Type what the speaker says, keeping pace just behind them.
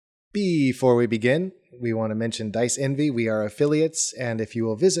Before we begin, we want to mention Dice Envy. We are affiliates, and if you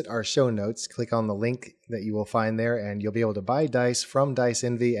will visit our show notes, click on the link that you will find there, and you'll be able to buy dice from Dice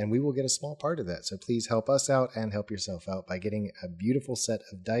Envy, and we will get a small part of that. So please help us out and help yourself out by getting a beautiful set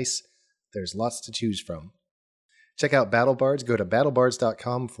of dice. There's lots to choose from. Check out BattleBards. Go to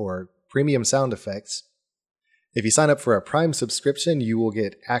battlebards.com for premium sound effects. If you sign up for a Prime subscription, you will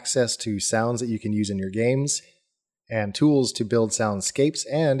get access to sounds that you can use in your games and tools to build soundscapes.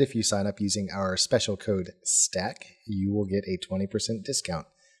 And if you sign up using our special code STACK, you will get a 20% discount.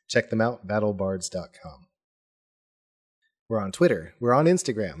 Check them out, battlebards.com. We're on Twitter. We're on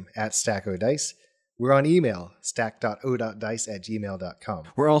Instagram at StackODice. We're on email, stack.o.dice@gmail.com.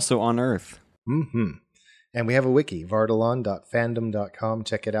 We're also on Earth. And we have a wiki, vardalon.fandom.com.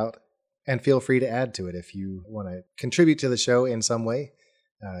 Check it out. And feel free to add to it if you want to contribute to the show in some way.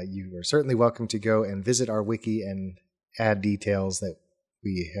 You are certainly welcome to go and visit our wiki and add details that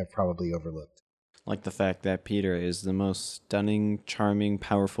we have probably overlooked. Like the fact that Peter is the most stunning, charming,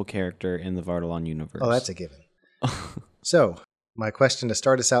 powerful character in the Vardalon universe. Oh, that's a given. So, my question to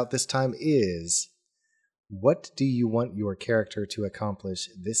start us out this time is, what do you want your character to accomplish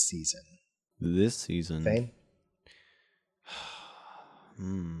this season? This season? Thane?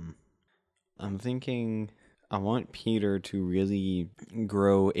 I'm thinking I want Peter to really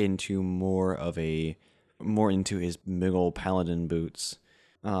grow into more into his big old paladin boots.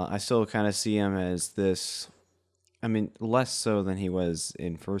 I still kind of see him as this, I mean, less so than he was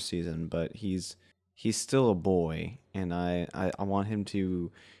in first season, but he's still a boy, and I want him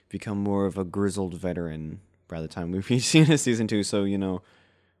to become more of a grizzled veteran by the time we've seen his season 2, so,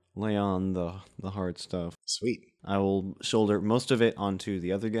 lay on the hard stuff. Sweet. I will shoulder most of it onto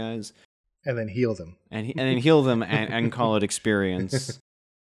the other guys. And then heal them. And then heal them and call it experience.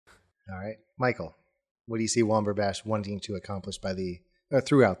 All right. Michael, what do you see Womberbash wanting to accomplish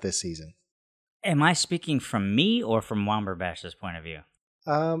throughout this season? Am I speaking from me or from Womberbash's point of view?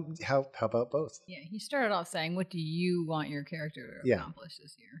 How about both? Yeah, he started off saying, what do you want your character to accomplish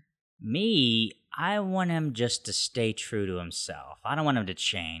this year? Me, I want him just to stay true to himself. I don't want him to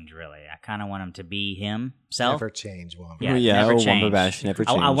change, really. I kind of want him to be himself. Never change, Womberbash. Never change. Womberbash, never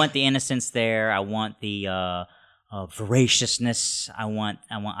change. I want the innocence there. I want the voraciousness. I want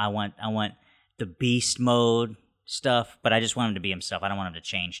the beast mode stuff. But I just want him to be himself. I don't want him to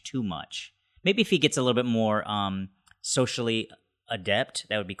change too much. Maybe if he gets a little bit more socially adept,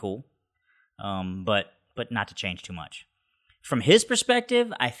 that would be cool. But not to change too much. From his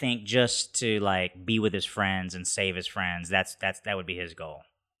perspective, I think just to be with his friends and save his friends, that would be his goal.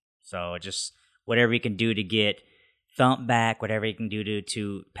 So just whatever he can do to get Thump back, whatever he can do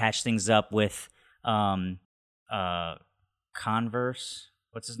to patch things up with Converse.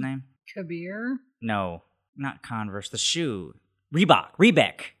 What's his name? Kabir? No, not Converse. The shoe.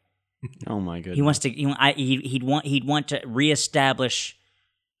 Reebok. Oh my goodness. He wants to. He'd want to reestablish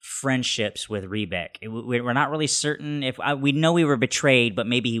friendships with Reebok. We're not really certain if we know we were betrayed, but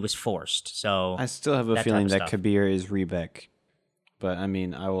maybe he was forced. So I still have a feeling that Kabir is Reebok, but I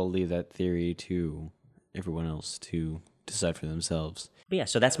mean, I will leave that theory to everyone else to decide for themselves. But yeah,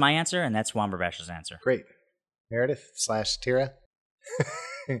 so that's my answer, and that's Womberbash's answer. Great. Meredith / Tira?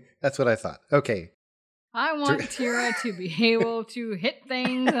 That's what I thought. Okay. I want Tira to be able to hit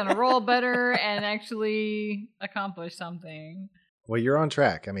things and roll better and actually accomplish something. Well, you're on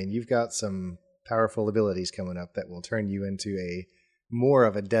track. I mean, you've got some powerful abilities coming up that will turn you into more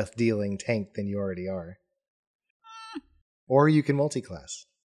of a death-dealing tank than you already are. Or you can multi-class.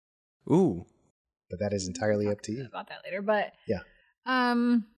 Ooh. But that is entirely up to you. About that later, but yeah.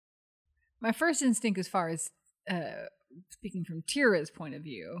 My first instinct, as far as speaking from Tira's point of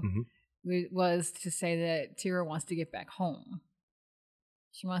view, was to say that Tira wants to get back home.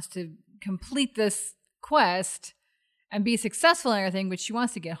 She wants to complete this quest and be successful in everything, but she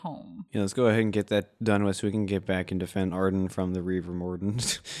wants to get home. Yeah, let's go ahead and get that done with so we can get back and defend Arden from the Reaver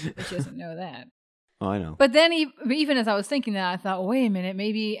Mordant. But she doesn't know that. Oh, I know. But then even as I was thinking that, I thought, well, wait a minute,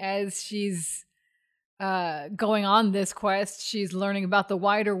 maybe as she's going on this quest, she's learning about the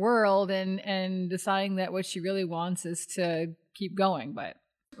wider world and deciding that what she really wants is to keep going. But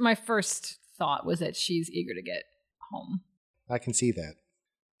my first thought was that she's eager to get home. I can see that.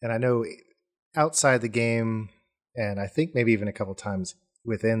 And I know outside the game, and I think maybe even a couple times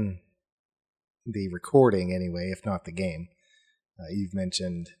within the recording anyway, if not the game, you've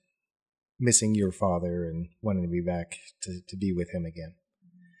mentioned missing your father and wanting to be back to be with him again.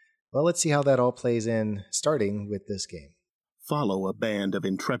 Well, let's see how that all plays in, starting with this game. Follow a band of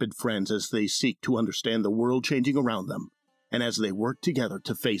intrepid friends as they seek to understand the world changing around them, and as they work together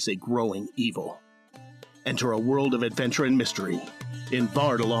to face a growing evil. Enter a world of adventure and mystery in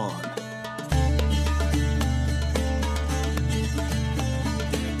Bardalon.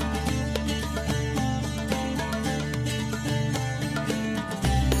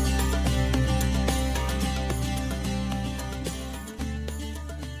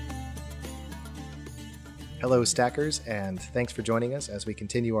 Hello, Stackers, and thanks for joining us as we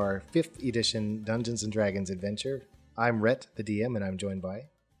continue our 5th edition Dungeons & Dragons adventure. I'm Rhett, the DM, and I'm joined by...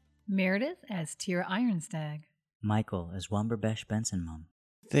 Meredith as Tira Ironstag. Michael as Wumberbesh Benson Mum.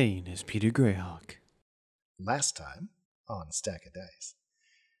 Thane is Peter Greyhawk. Last time on Stack of Dice,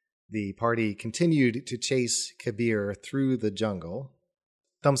 the party continued to chase Kabir through the jungle.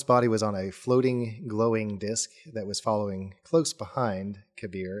 Thump's body was on a floating, glowing disc that was following close behind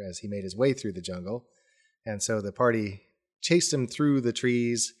Kabir as he made his way through the jungle. And so the party chased him through the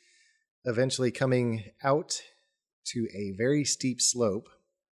trees, eventually coming out to a very steep slope,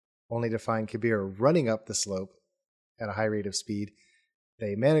 only to find Kabir running up the slope at a high rate of speed.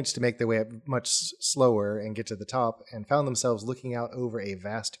 They managed to make their way up much slower and get to the top, and found themselves looking out over a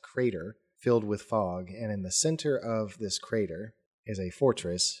vast crater filled with fog. And in the center of this crater is a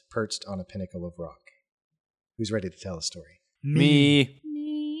fortress perched on a pinnacle of rock. Who's ready to tell a story? Me.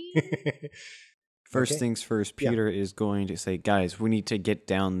 First Okay. things first, Peter is going to say, guys, we need to get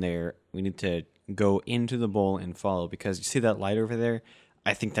down there. We need to go into the bowl and follow, because you see that light over there?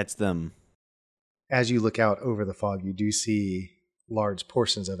 I think that's them. As you look out over the fog, you do see large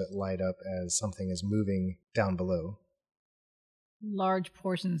portions of it light up as something is moving down below. Large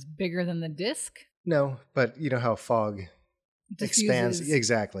portions bigger than the disc. No, but you know how fog expands? Diffuses.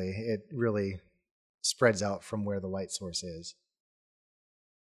 Exactly. It really spreads out from where the light source is.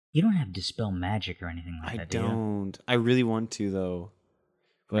 You don't have to dispel magic or anything like I that, do you? don't. I really want to, though.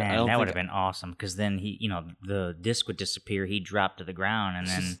 But I Man, don't that would think have been awesome, because then the disc would disappear, he'd drop to the ground, and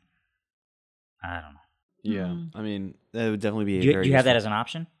then, I don't know. Yeah, I mean, that would definitely be Do you, very do you have that useful. as an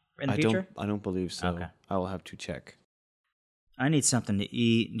option in the I future? I don't believe so. Okay. I will have to check. I need something to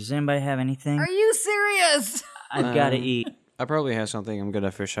eat. Does anybody have anything? Are you serious? I've got to Um, eat. I probably have something. I'm going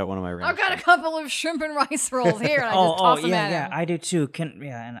to fish out one of my I've got a couple of shrimp and rice rolls here, and I just toss them at him. I do too.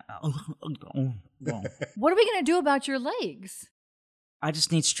 What are we gonna do about your legs? I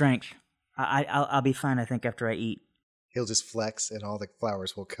just need strength. I'll be fine, I think, after I eat. He'll just flex and all the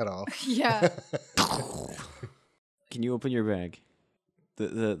flowers will cut off. Yeah. Can you open your bag?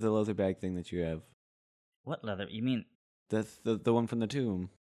 The leather bag thing that you have. What leather? You mean, The one from the tomb.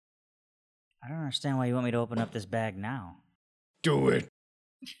 I don't understand why you want me to open up this bag now. Do it.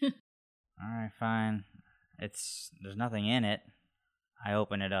 All right, fine. There's nothing in it. I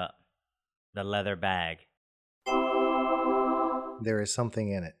open it up. The leather bag. There is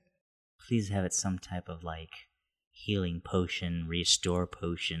something in it. Please have it some type of, healing potion, restore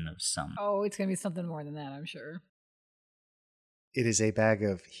potion of some. Oh, it's gonna be something more than that, I'm sure. It is a bag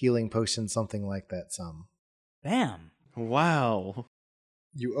of healing potions, something like that, some. Bam! Wow.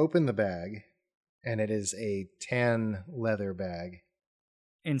 You open the bag, and it is a tan leather bag.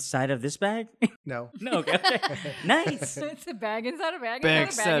 Inside of this bag? No. No, okay. Nice! It's a bag inside a bag. Bagception.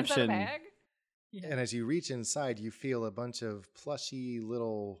 Inside a bag inside a bag. Yeah. And as you reach inside, you feel a bunch of plushy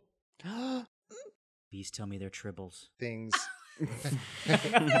little Please tell me they're tribbles. things.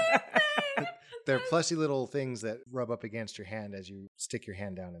 They're plushy little things that rub up against your hand as you stick your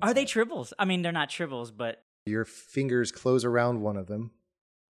hand down inside. Are they tribbles? I mean, they're not tribbles, but Your fingers close around one of them,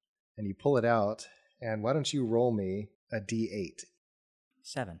 and you pull it out. And why don't you roll me a d8?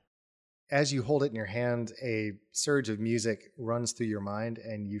 7. As you hold it in your hand, a surge of music runs through your mind,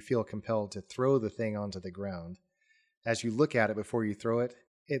 and you feel compelled to throw the thing onto the ground. As you look at it before you throw it,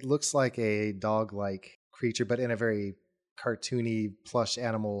 it looks like a dog-like creature, but in a very cartoony, plush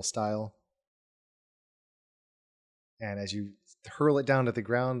animal style. And as you hurl it down to the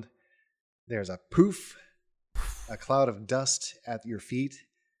ground, there's a poof, a cloud of dust at your feet,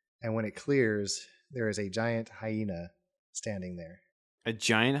 and when it clears, there is a giant hyena standing there. A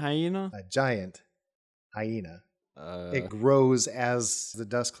giant hyena? A giant hyena. Uh, It grows as the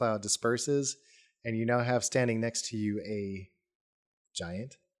dust cloud disperses, and you now have standing next to you a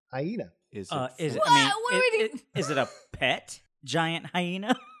giant hyena. is Is it it, I mean, What are we doing? is it a pet giant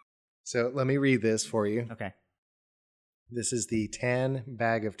hyena? So let me read this for you. Okay. This is the tan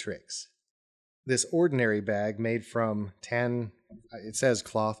bag of tricks. This ordinary bag made from tan, it says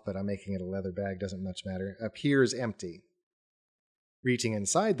cloth, but I'm making it a leather bag, doesn't much matter, appears empty. Reaching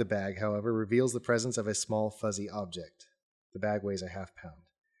inside the bag, however, reveals the presence of a small fuzzy object. The bag weighs a half pound.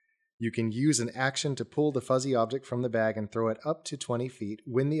 You can use an action to pull the fuzzy object from the bag and throw it up to 20 feet.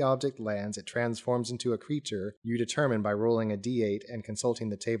 When the object lands, it transforms into a creature you determine by rolling a d8 and consulting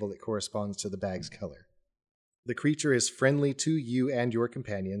the table that corresponds to the bag's color. The creature is friendly to you and your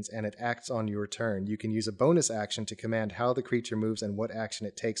companions, and it acts on your turn. You can use a bonus action to command how the creature moves and what action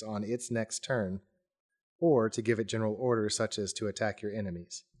it takes on its next turn, or to give it general orders such as to attack your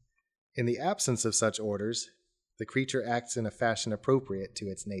enemies. In the absence of such orders, the creature acts in a fashion appropriate to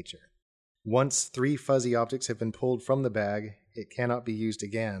its nature. Once 3 fuzzy objects have been pulled from the bag, it cannot be used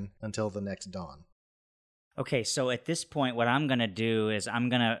again until the next dawn. Okay, so at this point, what I'm gonna do is I'm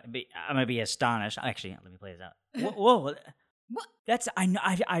gonna be astonished. Actually, let me play this out. Whoa. What? That's I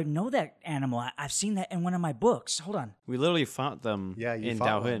know that animal. I've seen that in one of my books. Hold on. We literally fought them you in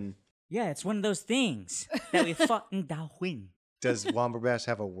fought Daohin. one. Yeah, it's one of those things that we fought in Daohin. Does Womberbash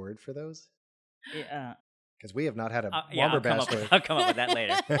have a word for those? Yeah, Because we have not had a yeah, Womberbash I'll come up with that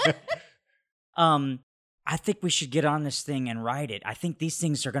later. I think we should get on this thing and ride it. I think these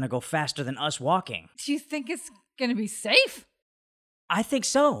things are gonna go faster than us walking. Do you think it's gonna be safe? I think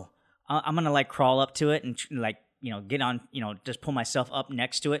so. I'm gonna like crawl up to it and like get on, just pull myself up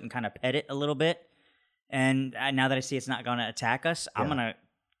next to it and kind of pet it a little bit. And now that I see it's not gonna attack us, I'm gonna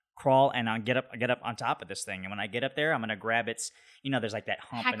crawl and I'll get up on top of this thing. And when I get up there, I'm gonna grab its. There's like that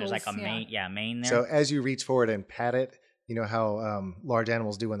hump and there's like a mane there. So as you reach forward and pat it, you know how large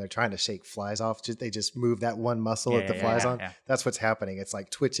animals do when they're trying to shake flies off? They just move that one muscle that the fly's on. Yeah. That's what's happening. It's like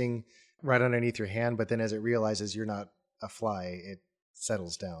twitching right underneath your hand, but then as it realizes you're not a fly, it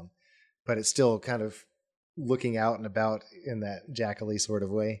settles down. But it's still kind of looking out and about in that jackally sort of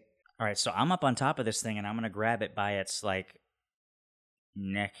way. All right, so I'm up on top of this thing and I'm gonna grab it by its like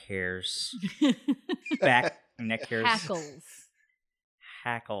neck hairs, back neck hairs,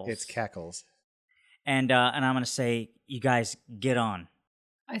 hackles. It's cackles. And I'm gonna say, you guys get on.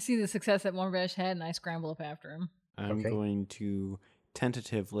 I see the success that Womberbash had, and I scramble up after him. I'm going to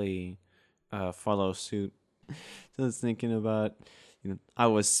tentatively follow suit. So I was thinking about, I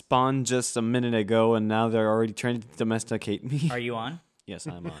was spawned just a minute ago, and now they're already trying to domesticate me. Are you on? Yes,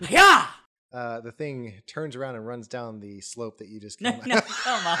 I'm on. Yeah. The thing turns around and runs down the slope that you just No, came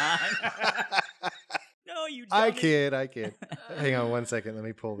come on. No, you don't. I kid. Hang on 1 second. Let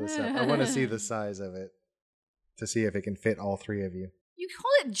me pull this up. I want to see the size of it to see if it can fit all 3 of you. You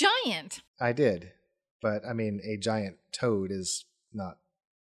call it giant. I did. But, I mean, a giant toad is not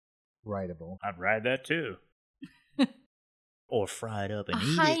rideable. I'd ride that too. Or fry it up A and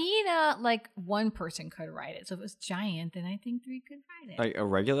eat it. hyena, like one person could ride it. So if it was giant, then I think 3 could ride it. Like a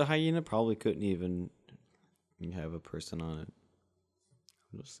regular hyena probably couldn't even have a person on it.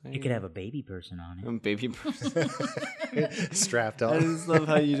 I'm just saying. You could have a baby person on it. A baby person. Strapped I on. just love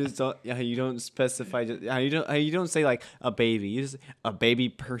how you just don't. How you don't specify. How you don't say like a baby. You just a baby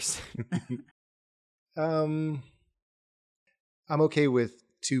person. I'm okay with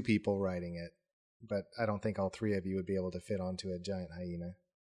 2 people riding it, but I don't think all 3 of you would be able to fit onto a giant hyena.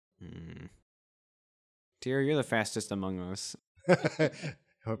 Dear, you're the fastest among us.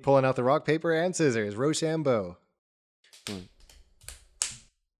 We're pulling out the rock, paper, and scissors. Rochambeau.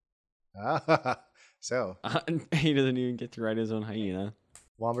 So, He doesn't even get to ride his own hyena.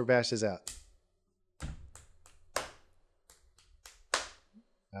 Womberbash is out.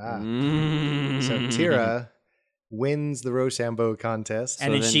 So Tira wins the Rochambeau contest.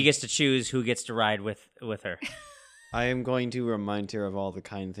 And So then she then- gets to choose who gets to ride with her. I am going to remind her of all the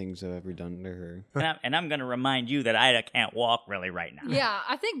kind things I've ever done to her. And I'm going to remind you that I can't walk really right now. Yeah,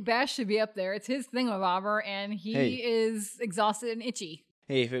 I think Bash should be up there. It's his thingamabobber, and he Hey. is exhausted and itchy.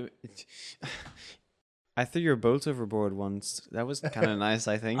 Hey, I threw your boats overboard once. That was kind of nice,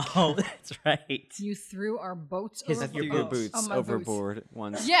 I think. Oh, that's right. You threw our boats I overboard. threw your boots Oh, my boots. overboard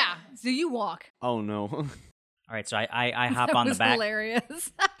once. Yeah, so you walk. Oh no. All right, so I hop That on the was back.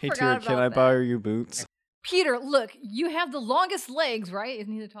 hilarious. I Hey forgot Tira, can about I that. borrow your boots? Peter, look, you have the longest legs, right?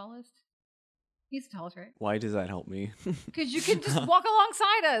 Isn't he the tallest? He's the tallest, right? Why does that help me? Because you can just walk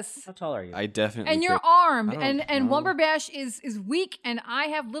alongside us. How tall are you? I definitely And you're could. armed, I don't and know. Womberbash is weak, and I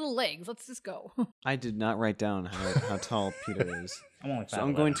have little legs. Let's just go. I did not write down how tall Peter is. I'm only So 5'11".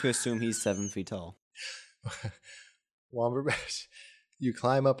 I'm going to assume he's 7 feet tall. Womberbash, you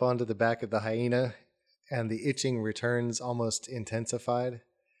climb up onto the back of the hyena, and the itching returns almost intensified.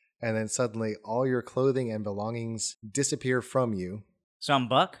 And then suddenly all your clothing and belongings disappear from you. So I'm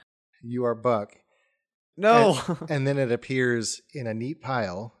Buck? You are Buck. No! And then it appears in a neat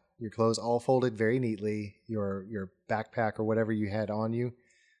pile. Your clothes all folded very neatly. Your backpack or whatever you had on you,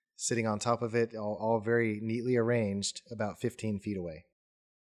 sitting on top of it, all very neatly arranged, about 15 feet away.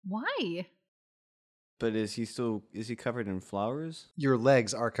 Why? But is he covered in flowers? Your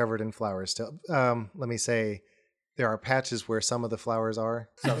legs are covered in flowers still. Let me say, there are patches where some of the flowers are.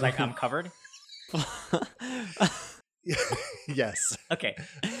 So it's like I'm covered? Yes. Okay.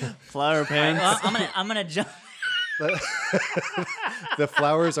 Flower All right, pants? well, I'm gonna jump. The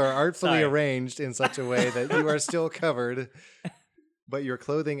flowers are artfully Sorry. arranged in such a way that you are still covered, but your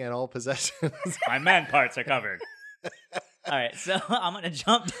clothing and all possessions. My man parts are covered. All right, so I'm gonna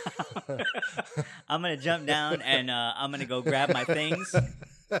jump down. I'm gonna jump down and I'm gonna go grab my things.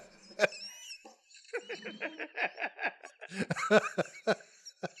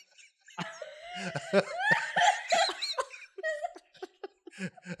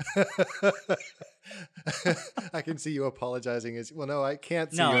 I can see you apologizing. Well, no, I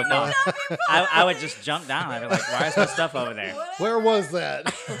can't see No, you no. apologizing. I would just jump down. I'd be like, why is my stuff over there? Where was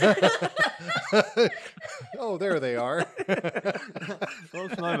that? Oh, there they are.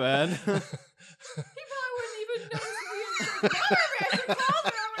 Oops, my bad. He probably wouldn't even notice if we had some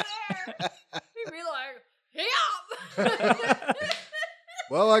clothes over there. He'd be like, "Hey!"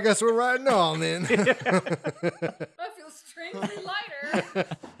 Well, I guess we're riding on then. I feel strangely lighter.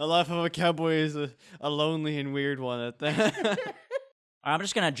 The life of a cowboy is a lonely and weird one at that. I'm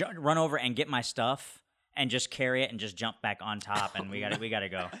just gonna run over and get my stuff and just carry it and just jump back on top, and we gotta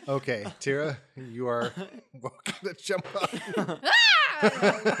go. Okay, Tira, you are welcome to jump up.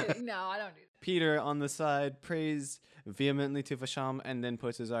 No, I don't do Peter on the side prays vehemently to Vasham and then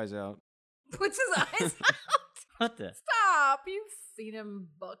puts his eyes out. that. Puts his eyes out. What the? Stop. You've seen him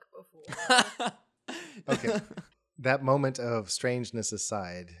buck before. Okay. That moment of strangeness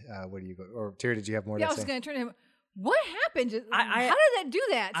aside, where do you go? Or Tira, did you have more Yeah, I to was say? going to turn to him. What happened? I- How did that do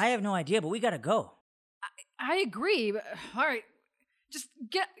that? I have no idea, but we gotta go. I agree. But, all right. Just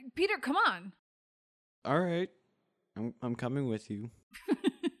get Peter, come on. All right, I'm coming with you.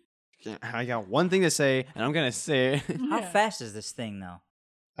 Yeah, I got one thing to say, and I'm gonna say it. How Yeah. fast is this thing, though?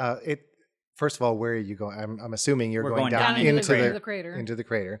 First of all, where are you going? I'm assuming you're We're going going down, down into the crater. into the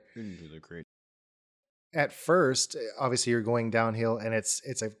crater. Into the crate. At first, obviously, you're going downhill, and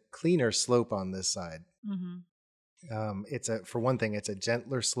it's a cleaner slope on this side. Mm-hmm. For one thing, it's a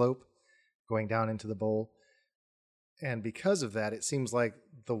gentler slope going down into the bowl, and because of that, it seems like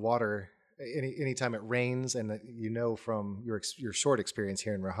the water. Anytime it rains, and you know from your short experience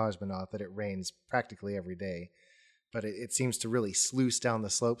here in Rahajmanath that it rains practically every day, but it seems to really sluice down the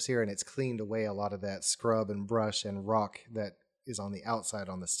slopes here, and it's cleaned away a lot of that scrub and brush and rock that is on the outside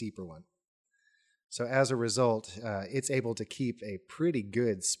on the steeper one. So as a result, it's able to keep a pretty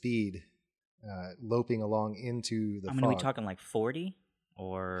good speed loping along into the I mean, fog. are we talking like 40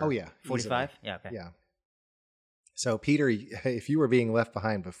 or? Oh, yeah, 45. easily. Yeah. Okay. Yeah. So Peter, if you were being left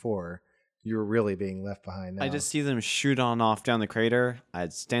behind before, you were really being left behind now. I just see them shoot on off down the crater.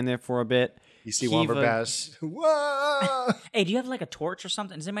 I'd stand there for a bit. You see heave a- Womberbash. Whoa! Hey, do you have like a torch or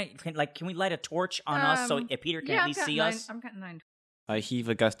something? Does anybody can we light a torch on us so Peter can at least see us? I'm cutting 9. I heave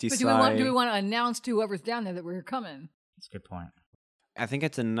a gusty But sigh. do we want to announce to whoever's down there that we're coming? That's a good point. I think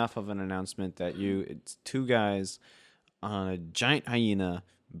it's enough of an announcement that it's two guys on a giant hyena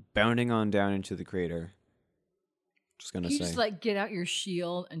bounding on down into the crater. Just gonna Can you say. just like get out your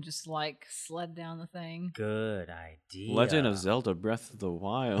shield and just like sled down the thing? Good idea. Legend of Zelda: Breath of the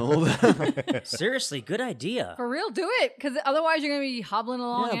Wild. Seriously, good idea. For real, do it, because otherwise you're gonna be hobbling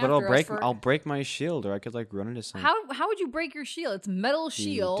along. Yeah, but after us I'll break my shield, or I could like run into something. How would you break your shield? It's metal You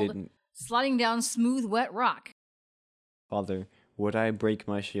shield didn't, sliding down smooth, wet rock. Father. Would I break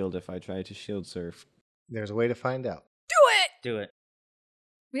my shield if I tried to shield surf? There's a way to find out. Do it. Do it.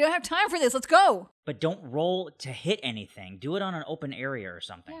 We don't have time for this. Let's go. But don't roll to hit anything. Do it on an open area or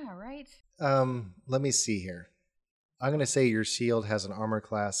something. Yeah, right. Let me see here. I'm going to say your shield has an armor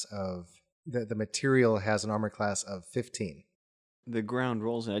class of the material has an armor class of 15. The ground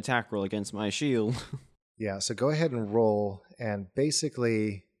rolls an attack roll against my shield. Yeah, so go ahead and roll, and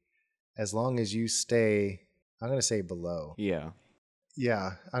basically, as long as you stay, I'm going to say below. Yeah.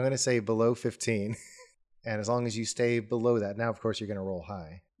 Yeah, I'm going to say below 15. And as long as you stay below that, now of course you're going to roll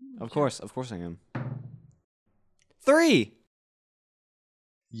high. Of course I am. 3!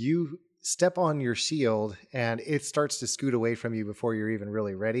 You step on your shield, and it starts to scoot away from you before you're even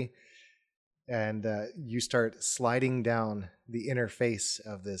really ready. And you start sliding down the inner face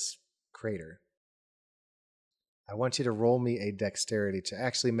of this crater. I want you to roll me a dexterity to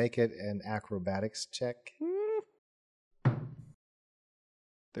actually make it an acrobatics check.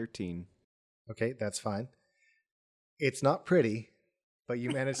 13. Okay, that's fine. It's not pretty, but you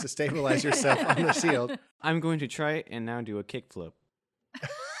managed to stabilize yourself on the shield. I'm going to try it and now do a kickflip.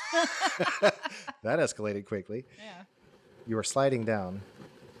 That escalated quickly. Yeah. You are sliding down,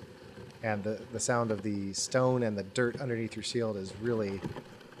 and the sound of the stone and the dirt underneath your shield is really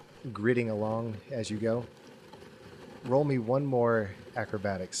gritting along as you go. Roll me one more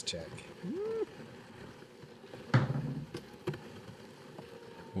acrobatics check.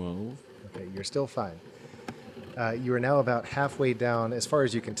 12. Okay, you're still fine. You are now about halfway down, as far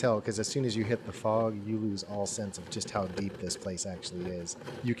as you can tell, because as soon as you hit the fog, you lose all sense of just how deep this place actually is.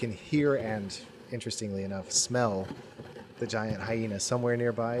 You can hear and, interestingly enough, smell the giant hyena somewhere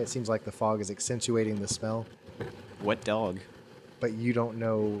nearby. It seems like the fog is accentuating the smell, Wet dog. but you don't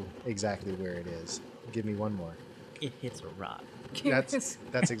know exactly where it is. Give me one more. It hits a rock.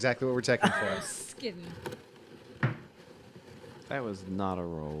 That's exactly what we're checking for. Skidding. That was not a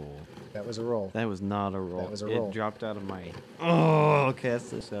roll. That was a roll. That was not a roll. That was a it roll. dropped out of my... Oh, okay,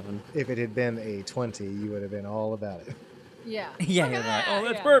 that's a 7. If it had been a 20, you would have been all about it. Yeah. Yeah, Look you're at like, that, oh,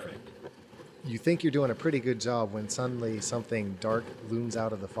 that's yeah. perfect. You think you're doing a pretty good job when suddenly something dark looms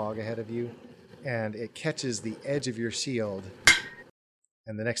out of the fog ahead of you, and it catches the edge of your shield.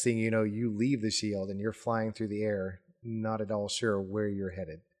 And the next thing you know, you leave the shield and you're flying through the air, not at all sure where you're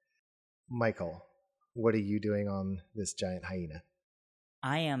headed. Michael, what are you doing on this giant hyena?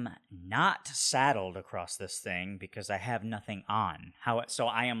 I am not saddled across this thing because I have nothing on. So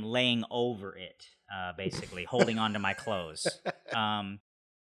I am laying over it, basically, holding onto my clothes.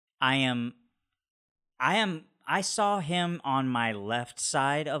 I saw him on my left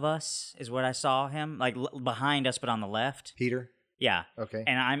side of us, is what I saw him, like behind us, but on the left. Peter? Yeah. Okay.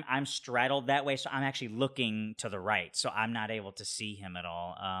 And I'm straddled that way, so I'm actually looking to the right, so I'm not able to see him at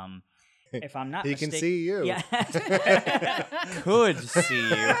all. If I'm not He mistaken, can see you. Yeah. Could see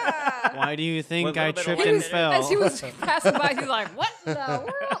you. Why do you think With a I little bit of tripped light and in it. fell? As he was passing by, he's like, "What in the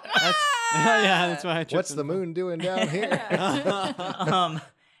world?" Yeah, that's why I tripped What's and the moon doing down here?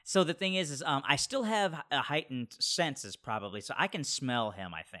 So the thing is I still have a heightened senses probably, so I can smell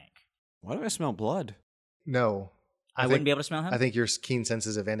him, I think. Why do I smell blood? No. I wouldn't be able to smell him? I think your keen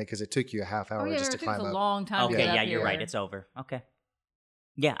senses have ended because it took you a half hour Oh yeah, just it to takes climb a up. long time. to Okay, get yeah, up you're right. here. It's over. Okay.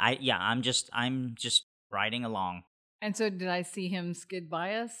 Yeah, I'm just riding along. And so, did I see him skid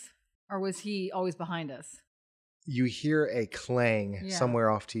by us, or was he always behind us? You hear a clang Yeah.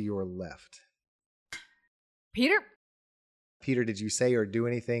 somewhere off to your left. Peter. Peter, did you say or do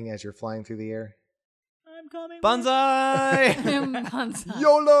anything as you're flying through the air? I'm coming. Banzai! Bonsai.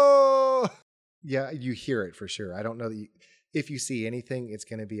 YOLO! Yeah, you hear it for sure. I don't know that you... If you see anything, it's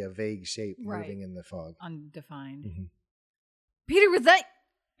going to be a vague shape Right. moving in the fog. Undefined. Mhm. Peter, was that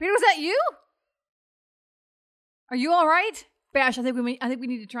you? Are you all right? Bash, I think we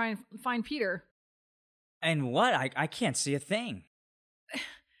need to try and find Peter. And what? I can't see a thing.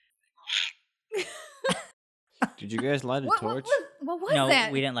 Did you guys light a torch? What was No,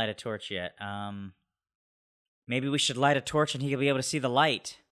 that? we didn't light a torch yet. Maybe we should light a torch and he could be able to see the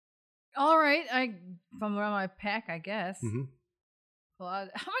light. All right, I fumble around my pack, I guess. Mhm. Well,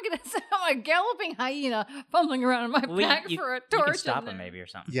 how am I going to say I'm a galloping hyena fumbling around in my pack for a torch? You can stop and him then- maybe or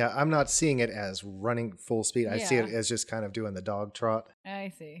something. Yeah, I'm not seeing it as running full speed. I see it Yeah. as just kind of doing the dog trot. I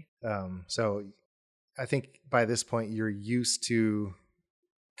see. So I think by this point you're used to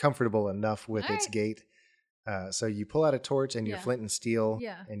comfortable enough with its Alright. gait. So you pull out a torch and your Yeah. flint and steel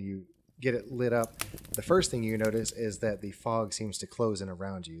Yeah. and you get it lit up. The first thing you notice is that the fog seems to close in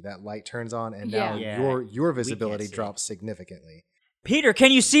around you. That light turns on and now Yeah. your visibility see. drops significantly. Peter,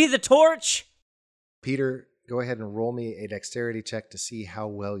 can you see the torch? Peter, go ahead and roll me a dexterity check to see how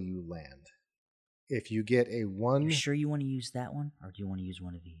well you land. If you get a 1... You sure you want to use that one? Or do you want to use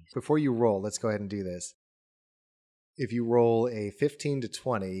one of these? Before you roll, let's go ahead and do this. If you roll a 15 to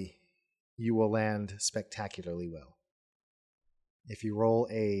 20, you will land spectacularly well. If you roll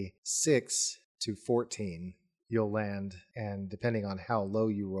a 6 to 14, you'll land, and depending on how low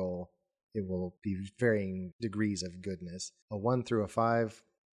you roll, it will be varying degrees of goodness. A 1 through a 5,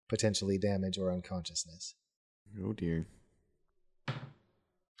 potentially damage or unconsciousness. Oh dear.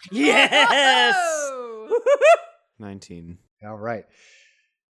 Yes! Oh! 19. All right.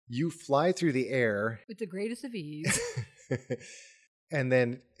 You fly through the air, With the greatest of ease. and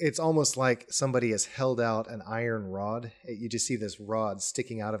then it's almost like somebody has held out an iron rod. You just see this rod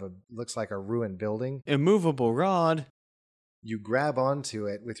sticking out of looks like a ruined building. Immovable rod. You grab onto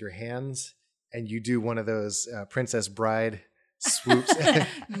it with your hands, and you do one of those Princess Bride swoops,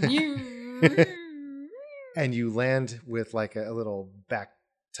 and you land with like a little back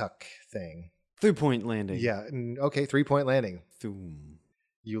tuck thing. 3-point landing. Yeah, okay, 3-point landing. Thoom.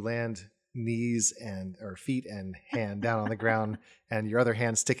 You land knees or feet and hand down on the ground, and your other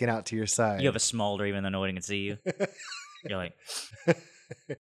hand sticking out to your side. You have a smolder even though nobody can see you. You're like,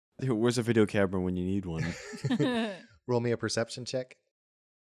 Where's a video camera when you need one? Roll me a perception check.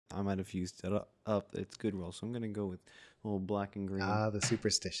 I might have used it up. It's good roll, so I'm going to go with a little black and green. Ah, the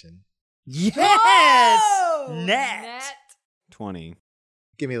superstition. yes! Oh, Net! 20.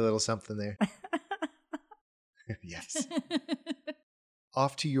 Give me a little something there. Yes.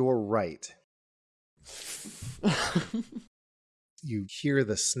 Off to your right, You hear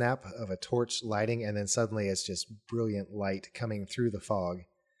the snap of a torch lighting, and then suddenly it's just brilliant light coming through the fog.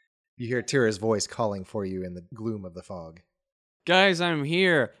 You hear Tira's voice calling for you in the gloom of the fog. Guys, I'm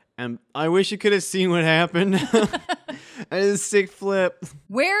here. And I wish you could have seen what happened. I did a sick flip.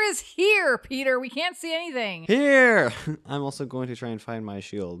 Where is here, Peter? We can't see anything. Here! I'm also going to try and find my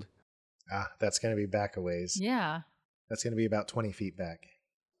shield. That's going to be back a ways. Yeah. That's going to be about 20 feet back.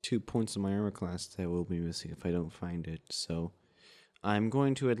 2 points of my armor class that will be missing if I don't find it. So I'm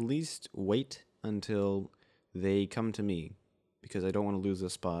going to at least wait until they come to me because I don't want to lose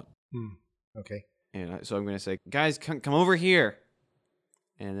this spot. Okay. And so I'm going to say, guys, come over here.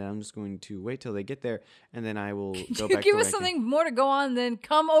 And then I'm just going to wait till they get there, and then I will go back. Give us something more to go on than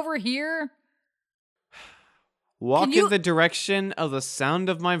come over here. Walk in the direction of the sound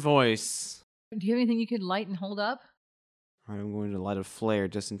of my voice. Do you have anything you could light and hold up? All right, I'm going to light a flare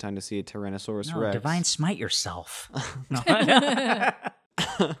just in time to see a Tyrannosaurus No, Rex. divine smite yourself. No.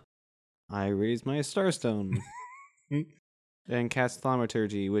 I raise my Starstone and cast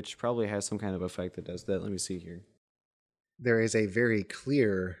Thaumaturgy, which probably has some kind of effect that does that. Let me see here. There is a very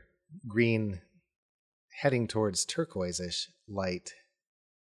clear green heading towards turquoise-ish light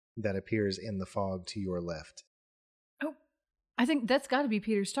that appears in the fog to your left. Oh, I think that's got to be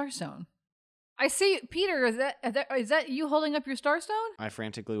Peter's Starstone. I see, Peter, is that you holding up your Starstone? I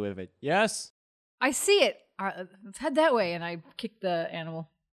frantically wave it. Yes? I see it. All right, let's head that way, and I kick the animal.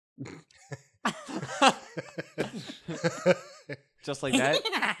 Just like that?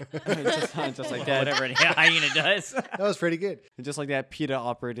 just like that. Whatever a hyena does. That was pretty good. And just like that, PETA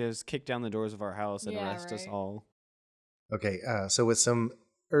operatives kick down the doors of our house and arrest us right. all. Okay, so with some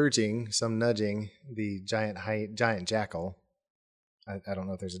urging, some nudging, the giant jackal, I don't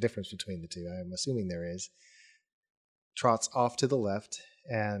know if there's a difference between the two. I'm assuming there is, trots off to the left,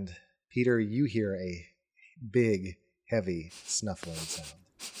 and Peter, you hear a big, heavy snuffling sound.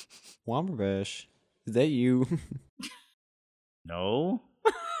 Womberbash, is that you? No.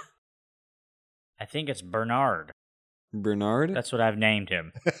 I think it's Bernard. Bernard? That's what I've named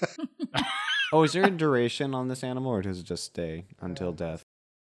him. Oh, is there a duration on this animal, or does it just stay until death?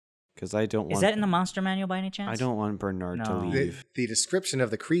 Because I don't want... Is that in the monster manual by any chance? I don't want Bernard to No. leave. The description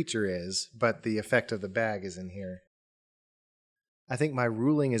of the creature is, but the effect of the bag is in here. I think my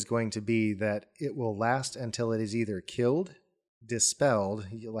ruling is going to be that it will last until it is either killed, dispelled,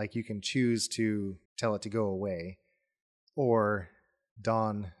 like you can choose to tell it to go away, or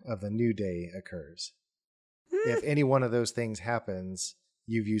dawn of the new day occurs. If any one of those things happens,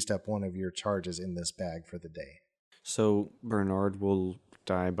 you've used up one of your charges in this bag for the day. So Bernard will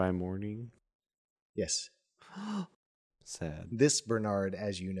die by morning? Yes. Sad. This Bernard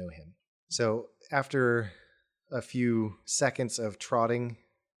as you know him. So after a few seconds of trotting,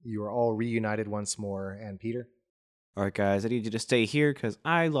 you are all reunited once more. And Peter? All right, guys, I need you to stay here because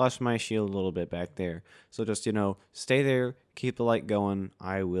I lost my shield a little bit back there. So just, stay there, keep the light going.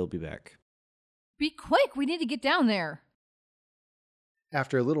 I will be back. Be quick. We need to get down there.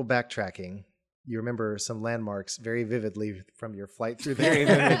 After a little backtracking, you remember some landmarks very vividly from your flight through Very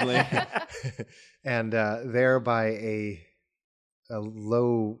there. vividly. And there by a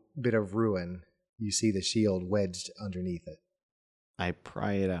low bit of ruin, you see the shield wedged underneath it. I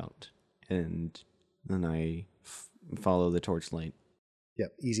pry it out, and then I follow the torchlight.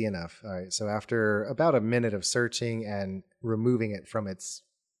 Yep, easy enough. All right, so after about a minute of searching and removing it from its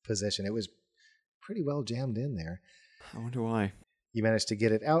position, it was pretty well jammed in there. I wonder why. You managed to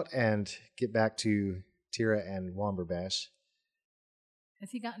get it out and get back to Tira and Womberbash.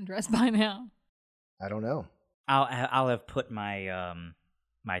 Has he gotten dressed by now? I don't know. I'll have put my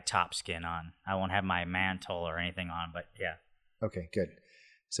my top skin on. I won't have my mantle or anything on, but yeah. Okay, good.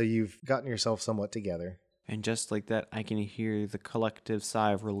 So you've gotten yourself somewhat together. And just like that, I can hear the collective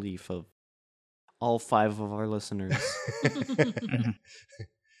sigh of relief of all 5 of our listeners.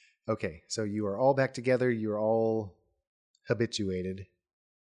 Okay, so you are all back together. You're all habituated.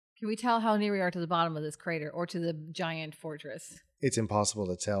 Can we tell how near we are to the bottom of this crater or to the giant fortress? It's impossible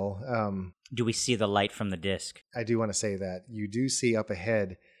to tell. Do we see the light from the disc? I do want to say that you do see up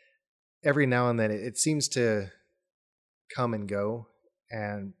ahead, every now and then it seems to come and go.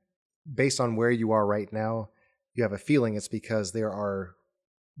 And based on where you are right now, you have a feeling it's because there are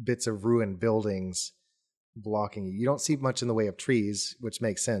bits of ruined buildings blocking you. You don't see much in the way of trees, which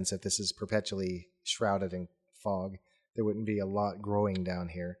makes sense if this is perpetually shrouded in fog. There wouldn't be a lot growing down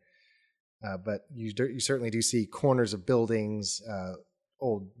here. But you certainly do see corners of buildings,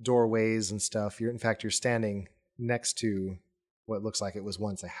 old doorways and stuff. You're standing next to what looks like it was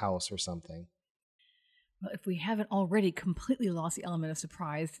once a house or something. Well, if we haven't already completely lost the element of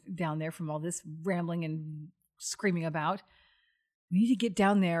surprise down there from all this rambling and screaming about. We need to get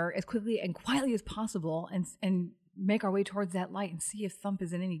down there as quickly and quietly as possible and make our way towards that light and see if Thump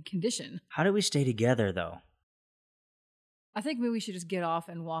is in any condition. How do we stay together, though? I think maybe we should just get off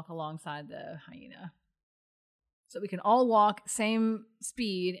and walk alongside the hyena. So we can all walk same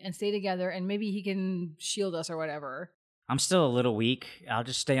speed and stay together, and maybe he can shield us or whatever. I'm still a little weak. I'll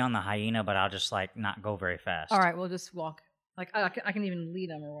just stay on the hyena, but I'll just, like, not go very fast. All right, we'll just walk. Like, I can even lead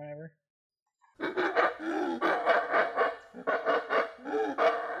him or whatever.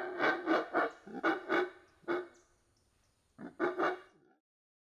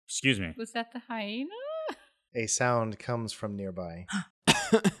 Excuse me. Was that the hyena? A sound comes from nearby.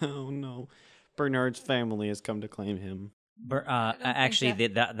 Oh no. Bernard's family has come to claim him. Actually,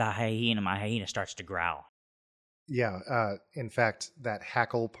 the hyena, my hyena starts to growl. Yeah, in fact, that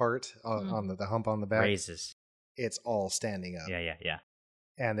hackle part on the hump on the back, Raises. it's all standing up. Yeah.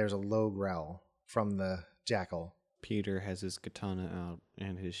 And there's a low growl from the jackal. Peter has his katana out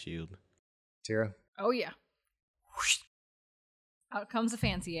and his shield. Tira? Oh, yeah. Out comes a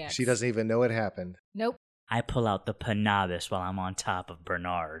fancy axe. She doesn't even know it happened. Nope. I pull out the panabis while I'm on top of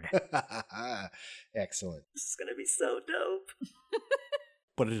Bernard. Excellent. This is gonna be so dope.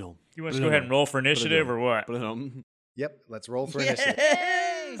 Put it on. You want to go ahead and roll for initiative or what? Put it on. Yep, let's roll for initiative.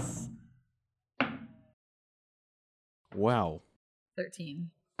 Yes! Wow.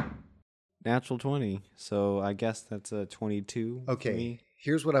 13. Natural 20. So I guess that's a 22. for Okay, me.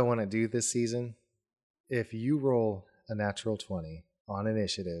 here's what I want to do this season. If you roll a natural 20 on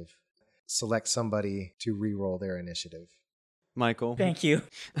initiative, select somebody to re-roll their initiative. Michael. Thank you.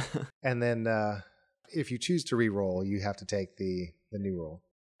 And then if you choose to re-roll, you have to take the new roll.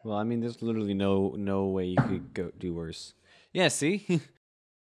 Well, I mean, there's literally no way you could go do worse. Yeah, see?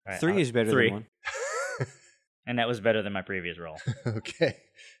 Right, 3 is better 3. than 1. And that was better than my previous roll. Okay,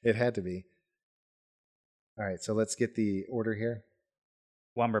 it had to be. All right, so let's get the order here.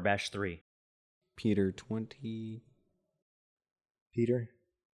 Womberbash 3. Peter 20. Peter,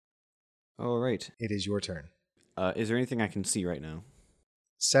 All right. it is your turn. Is there anything I can see right now?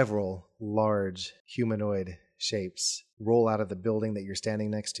 Several large humanoid shapes roll out of the building that you're standing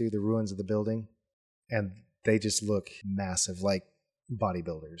next to, the ruins of the building, and they just look massive, like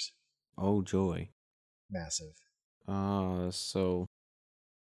bodybuilders. Oh, joy. Massive. So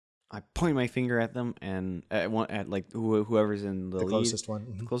I point my finger at them and at like whoever's in the lead, closest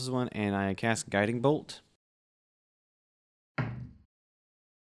one. the closest one, and I cast Guiding Bolt.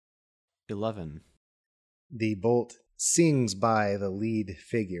 11. The bolt sings by the lead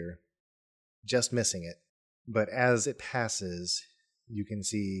figure, just missing it. But as it passes, you can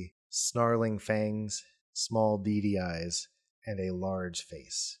see snarling fangs, small beady eyes, and a large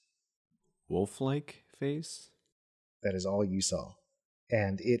face. Wolf-like face. That is all you saw.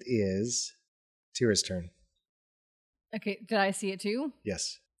 And it is Tira's turn. Okay, did I see it too?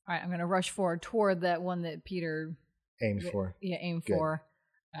 Yes. All right, I'm going to rush forward toward that one that Peter Aimed for. aimed Good. for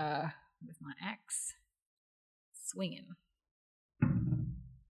with my axe. Swinging.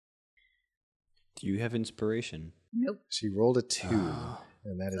 Do you have inspiration? Nope. She rolled a 2,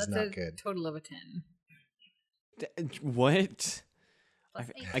 and that So is that's not a good. total of a 10. What? Plus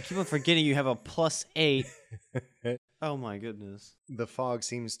 8. I keep on forgetting you have a +8. Oh my goodness. The fog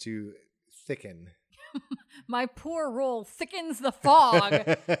seems to thicken. My poor roll thickens the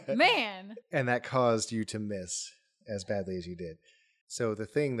fog. Man. And that caused you to miss as badly as you did. So the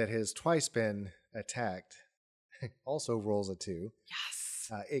thing that has twice been attacked also rolls a 2. Yes.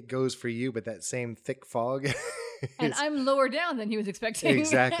 It goes for you, but that same thick fog And I'm lower down than he was expecting.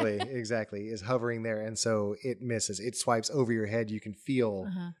 exactly is hovering there, and so it misses. It swipes over your head. You can feel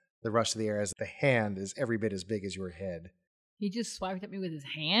the rush of the air as the hand is every bit as big as your head. He just swiped at me with his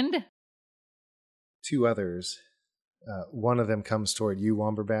hand. 2 others. One of them comes toward you,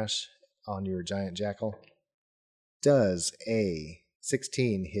 Womberbash, on your giant jackal. Does a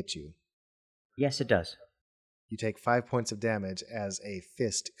 16 hit you? Yes, it does. You take 5 points of damage as a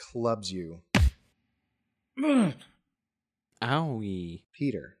fist clubs you. Owie.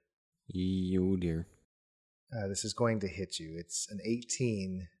 Peter, Oh dear. this is going to hit you. It's an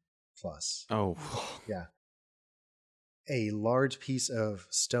 18 plus. Oh. Yeah. A large piece of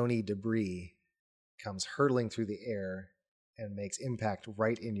stony debris comes hurtling through the air and makes impact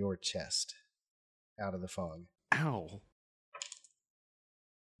right in your chest out of the fog. Ow.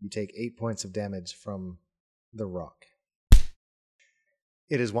 You take 8 points of damage from the rock.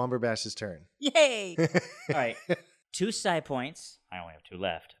 It is Womberbash's turn. Yay! All right. 2 side points. I only have 2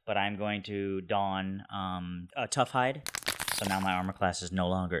 left, but I'm going to don a tough hide. So now my armor class is no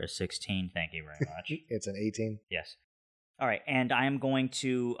longer a 16. Thank you very much. It's an 18. Yes. All right, and I am going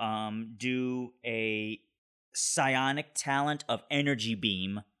to do a psionic talent of energy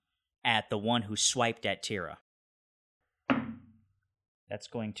beam at the one who swiped at Tira. That's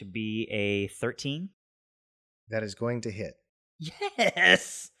going to be a 13. That is going to hit.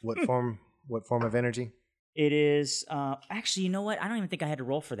 Yes. What form of energy? It is actually, you know what? I don't even think I had to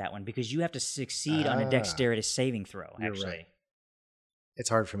roll for that one because you have to succeed on a dexterity saving throw, You're actually. right. It's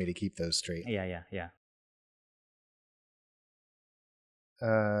hard for me to keep those straight. Yeah.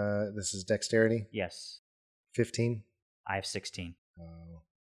 This is dexterity. Yes. 15. I have 16. Oh.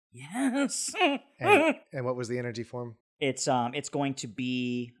 Yes. And what was the energy form? It's going to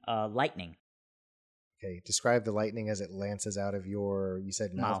be lightning. Okay, describe the lightning as it lances out of you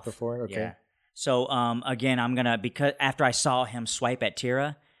said mouth before? Okay. Yeah. So again, I'm gonna, because after I saw him swipe at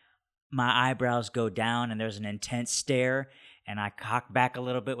Tira, my eyebrows go down and there's an intense stare, and I cock back a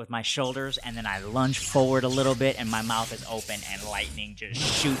little bit with my shoulders, and then I lunge forward a little bit, and my mouth is open, and lightning just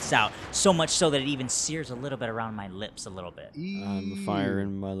shoots out. So much so that it even sears a little bit around my lips a little bit. I'm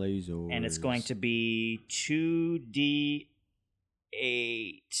firing my laser. And it's going to be 2d8.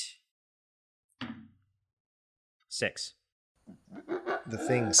 6. The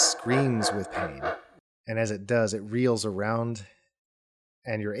thing screams with pain, and as it does, it reels around,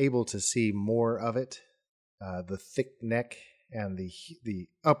 and you're able to see more of it. The thick neck and the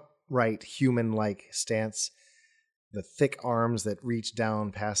upright human-like stance, the thick arms that reach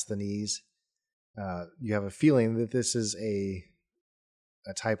down past the knees. You have a feeling that this is a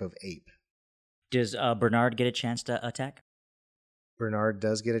type of ape. Does Bernard get a chance to attack? Bernard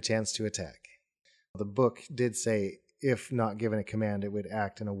does get a chance to attack. The book did say if not given a command, it would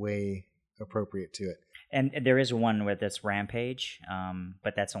act in a way appropriate to it. And there is one where that's rampage,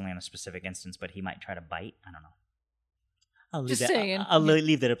 but that's only in a specific instance, but he might try to bite. I don't know. I'll leave Just saying. I'll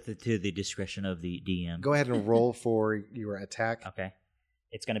leave that up to the discretion of the DM. Go ahead and roll for your attack. Okay.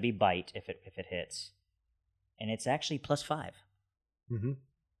 It's going to be bite if it hits. And it's actually +5. Mm-hmm.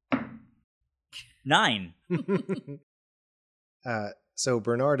 9. So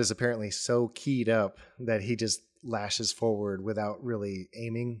Bernard is apparently so keyed up that he just lashes forward without really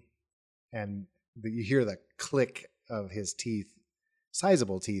aiming, and you hear the click of his teeth,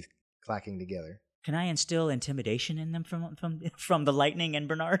 sizable teeth, clacking together. Can I instill intimidation in them from the lightning and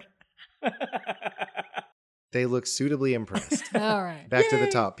Bernard? They look suitably impressed. All right. Back to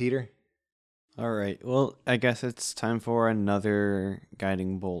the top, Peter. All right. Well, I guess it's time for another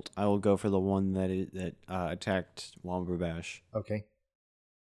guiding bolt. I will go for the one that attacked Womberbash. Okay.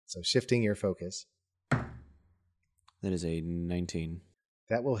 So shifting your focus. That is a 19.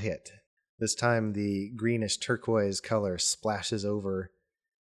 That will hit. This time the greenish turquoise color splashes over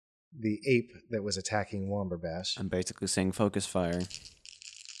the ape that was attacking Womberbash. I'm basically saying focus fire.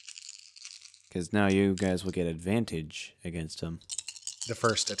 Because now you guys will get advantage against him. The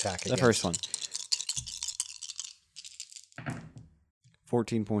first attack against. The first one.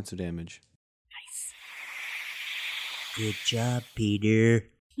 14 points of damage. Good job, Peter.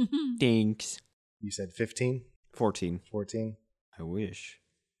 Thanks. You said 15? 14. 14? I wish.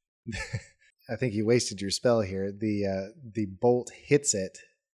 I think you wasted your spell here. The bolt hits it,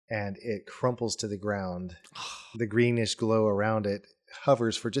 and it crumples to the ground. The greenish glow around it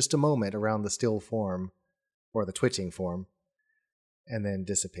hovers for just a moment around the still form, or the twitching form, and then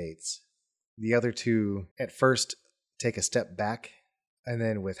dissipates. The other two, at first, take a step back, and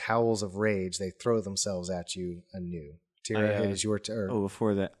then with howls of rage, they throw themselves at you anew. Tira, it is your turn. Oh,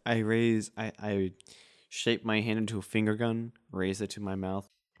 before that, I shape my hand into a finger gun, raise it to my mouth.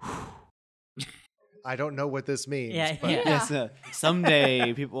 I don't know what this means. Yeah, but yeah. Yes,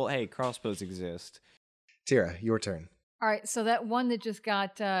 someday people, hey, crossbows exist. Tira, your turn. All right, so that one that just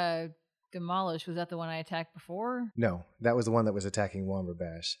got demolished, was that the one I attacked before? No, that was the one that was attacking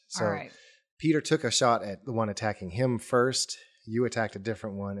Womberbash. So All right. Peter took a shot at the one attacking him first. You attacked a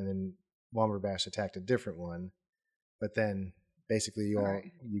different one, and then Womberbash attacked a different one. But then basically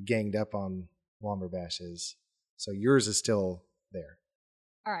you ganged up on Womberbash's. So yours is still there.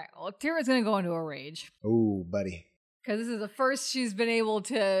 All right, well, Tira's going to go into a rage. Oh, buddy. Because this is the first she's been able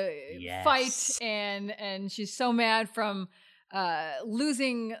to fight, and she's so mad from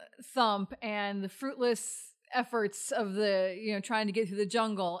losing Thump and the fruitless efforts of trying to get through the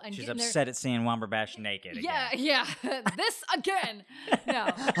jungle. And she's getting upset at seeing Womberbash naked again. Yeah. This again.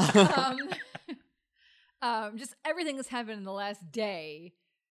 No. Just everything that's happened in the last day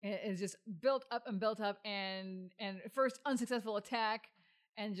is just built up, and first unsuccessful attack,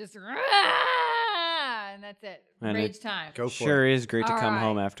 and just and that's it. Man, Rage time. Go for Sure it. is great to All come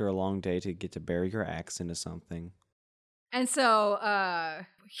home right. after a long day to get to bury your axe into something. And so,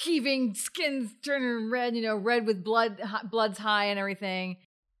 heaving, skins turning red, red with blood's high and everything.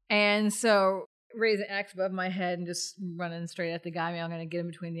 And so raise an axe above my head and just running straight at the guy. Maybe I'm going to get him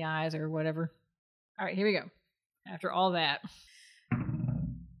between the eyes or whatever. All right, here we go. After all that.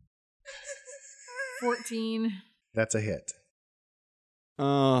 14. That's a hit.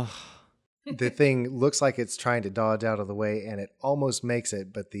 Uh, The thing looks like it's trying to dodge out of the way, and it almost makes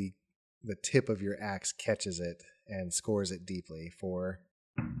it, but the tip of your axe catches it and scores it deeply for...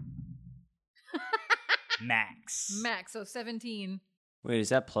 Max. Max, so 17. wait, is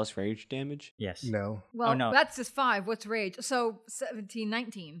that plus rage damage? Yes. No, Well, no. that's just 5. What's rage? So 17,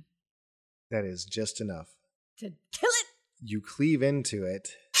 19. that is just enough. To kill it? You cleave into it.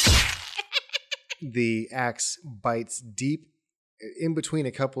 The axe bites deep in between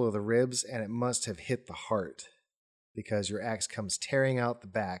a couple of the ribs, and it must have hit the heart because your axe comes tearing out the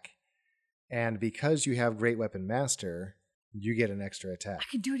back. And because you have Great Weapon Master, you get an extra attack. I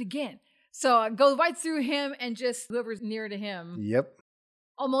can do it again. So I go right through him and just whoever's near to him. Yep.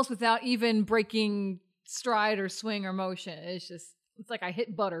 Almost without even breaking stride or swing or motion. It's like I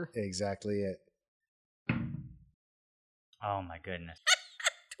hit butter. Exactly it. Oh my goodness.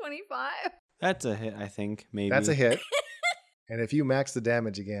 25. That's a hit, I think. Maybe. That's a hit. And if you max the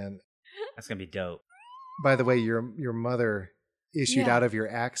damage again, That's gonna be dope. by the way, your mother issued Yeah. out of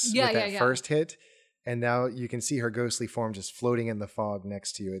your axe Yeah, with that yeah. first hit, and now you can see her ghostly form just floating in the fog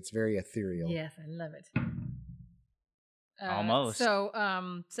next to you. It's very ethereal. Yes, I love it. Almost. So,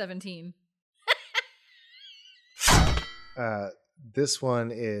 17. This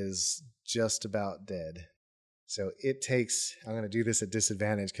one is just about dead. So it takes, I'm going to do this at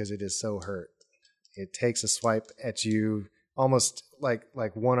disadvantage because it is so hurt. It takes a swipe at you, almost like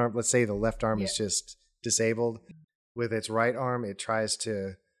one arm. Let's say the left arm is just disabled. With its right arm, it tries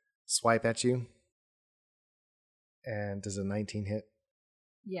to swipe at you. And does a 19 hit?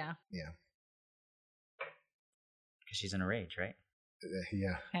 Yeah, Yeah. Because she's in a rage, right?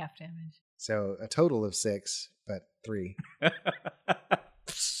 Yeah. half damage. So a total of 6, but 3.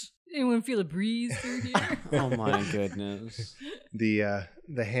 Anyone feel a breeze through here? Oh my goodness. The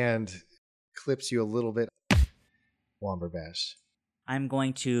hand clips you a little bit. Womberbash. I'm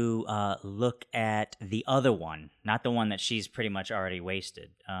going to look at the other one, not the one that she's pretty much already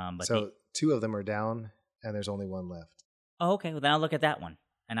wasted. But So 2 of them are down, and there's only 1 left. oh, okay. Well, then I'll look at that one,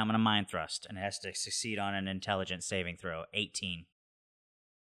 and I'm going to mind thrust, and it has to succeed on an intelligence saving throw. 18.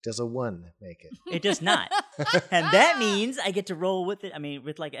 Does a 1 make it? It does not, and that means I get to roll with it. I mean,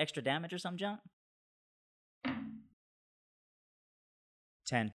 with like extra damage or some junk.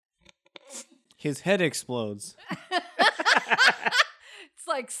 10. His head explodes. It's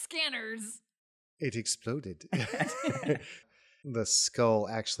like scanners. It exploded. The skull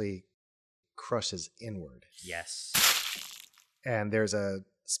actually crushes inward. Yes. And there's a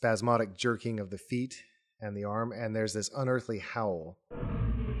spasmodic jerking of the feet and the arm, and there's this unearthly howl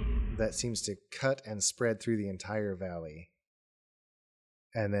that seems to cut and spread through the entire valley.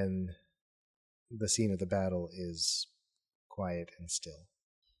 And then the scene of the battle is quiet and still.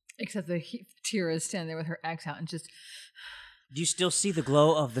 Except the Tira is standing there with her axe out and just... Do you still see the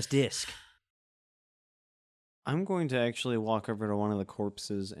glow of the disc? I'm going to actually walk over to one of the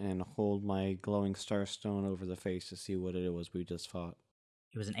corpses and hold my glowing starstone over the face to see what it was we just fought.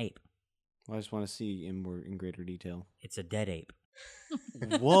 It was an ape. I just want to see in greater detail. It's a dead ape.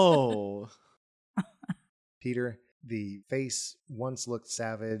 Whoa. Peter, the face once looked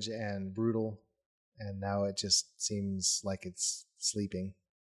savage and brutal, and now it just seems like it's sleeping.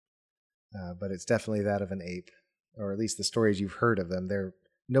 But it's definitely that of an ape, or at least the stories you've heard of them. They're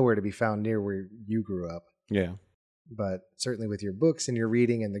nowhere to be found near where you grew up. Yeah. But certainly with your books and your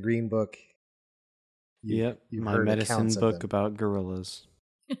reading and the Green Book, you've My heard medicine accounts of book them. about gorillas.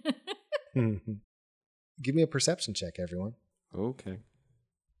 Give me a perception check, everyone. Okay.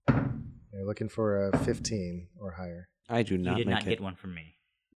 You're looking for a 15 or higher. I do You not did make not it. get one from me.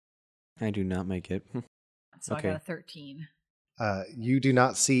 I do not make it. So Okay. I got a 13. You do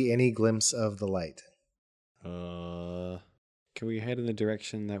not see any glimpse of the light. Can we head in the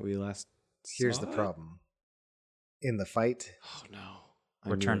direction that we last Here's saw the it? problem. In the fight, Oh no.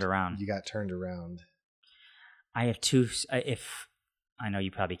 We're turned around. you got turned around. I have 2. If I know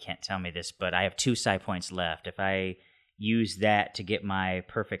you probably can't tell me this, but I have 2 psi points left. If I use that to get my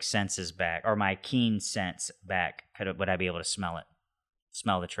perfect senses back, or my keen sense back, would I be able to smell it?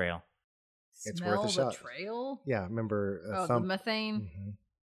 Smell the trail? It's Smell worth a the shot. trail? Yeah, remember Oh, thump. the methane? Mhm.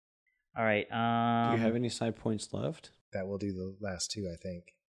 All right. Do you have any side points left? That will do the last 2, I think.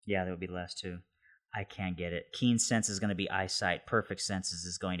 Yeah, that would be the last 2. I can't get it. Keen sense is going to be eyesight. Perfect senses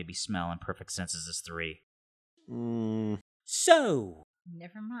is going to be smell, and perfect senses is 3. So,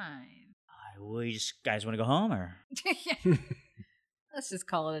 Never mind. guys want to go home or? Let's just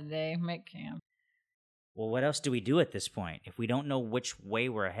call it a day. Make camp. Well, what else do we do at this point? If we don't know which way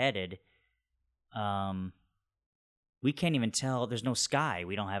we're headed, we can't even tell. There's no sky.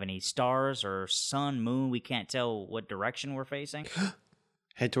 We don't have any stars or sun, moon. We can't tell what direction we're facing.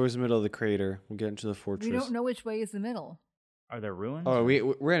 Head towards the middle of the crater. We'll get into the fortress. We don't know which way is the middle. Are there ruins? Oh,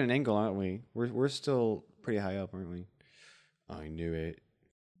 we're at an angle, aren't we? We're still pretty high up, aren't we? I knew it.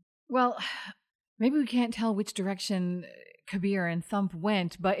 Well, maybe we can't tell which direction Kabir and Thump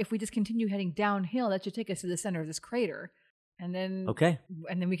went, but if we just continue heading downhill, that should take us to the center of this crater. And then Okay.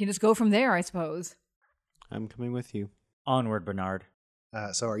 And then we can just go from there, I suppose. I'm coming with you. Onward, Bernard.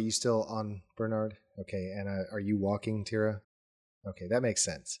 So are you still on Bernard? Okay, and are you walking, Tira? Okay, that makes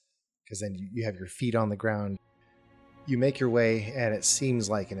sense. Because then you have your feet on the ground. You make your way, and it seems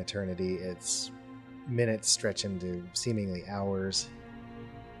like an eternity. It's minutes stretch into seemingly hours.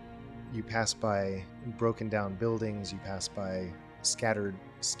 You pass by broken down buildings, you pass by scattered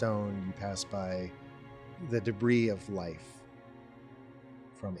stone, you pass by the debris of life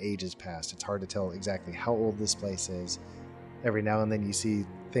from ages past. It's hard to tell exactly how old this place is. Every now and then you see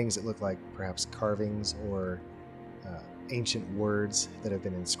things that look like perhaps carvings or ancient words that have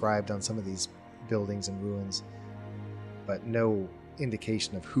been inscribed on some of these buildings and ruins, but no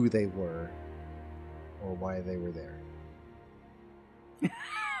indication of who they were or why they were there.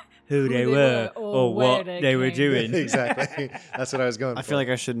 Who they were or what they were doing. Exactly. That's what I was going for. I feel like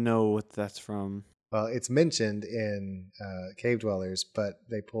I should know what that's from. Well, it's mentioned in Cave Dwellers, but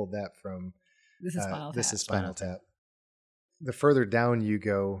they pulled that from This is Spinal Tap. This is Spinal Tap. The further down you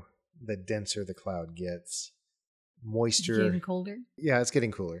go, the denser the cloud gets. Moisture. Getting colder? Yeah, it's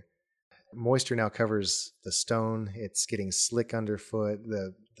getting cooler. Moisture now covers the stone. It's getting slick underfoot.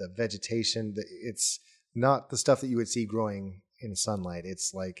 The vegetation, it's not the stuff that you would see growing in sunlight.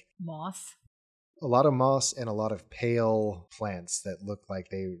 It's like Moss. a lot of moss and a lot of pale plants that look like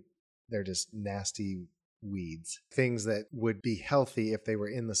they're just nasty weeds. Things that would be healthy if they were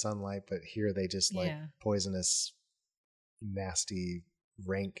in the sunlight, but here they just like poisonous, nasty,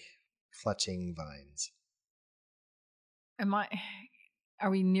 rank, clutching vines. Are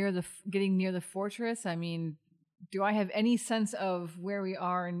we getting near the fortress? I mean, do I have any sense of where we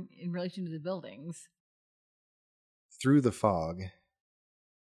are in relation to the buildings? Through the fog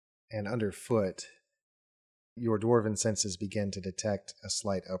and underfoot, your dwarven senses begin to detect a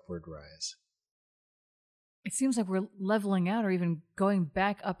slight upward rise. It seems like we're leveling out or even going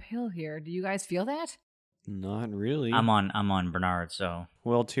back uphill here. Do you guys feel that? Not really. I'm on Bernard, so.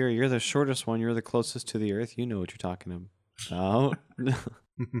 Well, Tira, you're the shortest one. You're the closest to the earth. You know what you're talking about.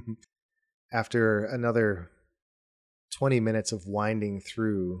 After another 20 minutes of winding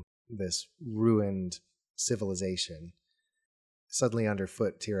through this ruined civilization, suddenly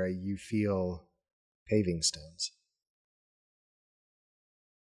underfoot, Tira, you feel paving stones.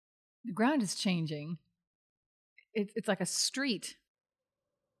 The ground is changing. It's like a street.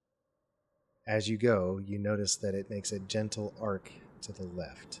 As you go, you notice that it makes a gentle arc to the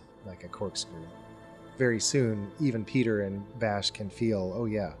left, like a corkscrew. Very soon, even Peter and Bash can feel,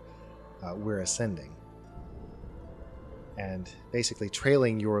 we're ascending. And basically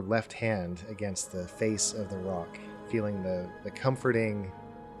trailing your left hand against the face of the rock, feeling the comforting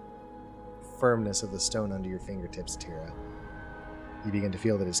firmness of the stone under your fingertips, Tira. You begin to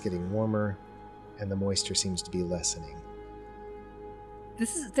feel that it's getting warmer, and the moisture seems to be lessening.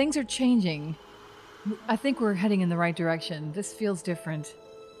 Things are changing. I think we're heading in the right direction. This feels different.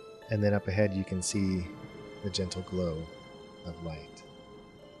 And then up ahead you can see the gentle glow of light.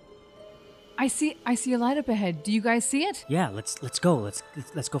 I see a light up ahead. Do you guys see it? Yeah, let's go.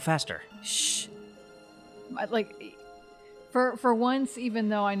 Let's go faster. Shh. Like, for once, even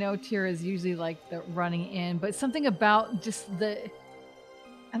though I know Tira is usually like the running in, but something about just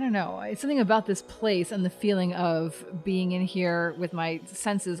I don't know. It's something about this place and the feeling of being in here with my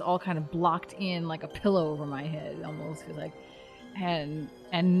senses all kind of blocked in like a pillow over my head, almost feels like, and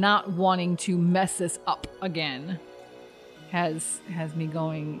not wanting to mess this up again has me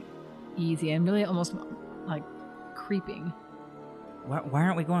going easy and really almost like creeping. Why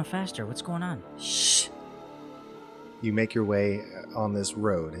aren't we going faster? What's going on? Shh. You make your way on this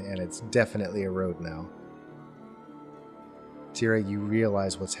road, and it's definitely a road now. Tira, you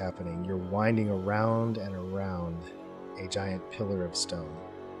realize what's happening. You're winding around and around a giant pillar of stone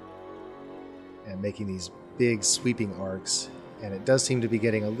and making these big sweeping arcs, and it does seem to be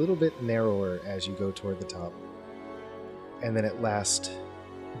getting a little bit narrower as you go toward the top. And then at last,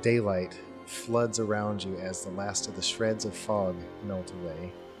 daylight floods around you as the last of the shreds of fog melt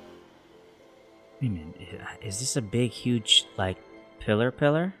away. Wait a minute, is this a big, huge, like, pillar?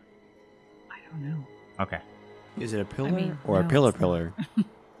 I don't know. Okay. Is it a pillar I mean, or no, a pillar it's not. pillar?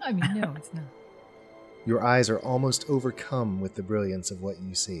 I mean, no, it's not. Your eyes are almost overcome with the brilliance of what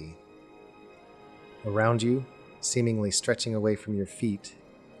you see. Around you, seemingly stretching away from your feet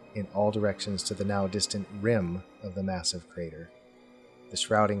in all directions to the now distant rim of the massive crater, the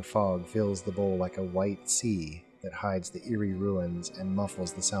shrouding fog fills the bowl like a white sea that hides the eerie ruins and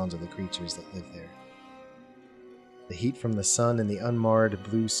muffles the sounds of the creatures that live there. The heat from the sun and the unmarred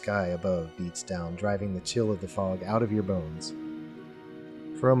blue sky above beats down, driving the chill of the fog out of your bones.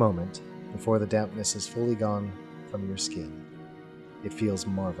 For a moment, before the dampness is fully gone from your skin, it feels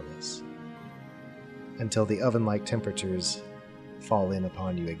marvelous, until the oven-like temperatures fall in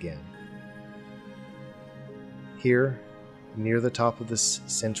upon you again. Here, near the top of this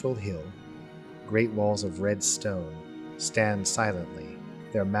central hill, great walls of red stone stand silently,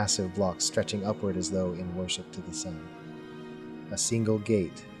 their massive blocks stretching upward as though in worship to the sun. A single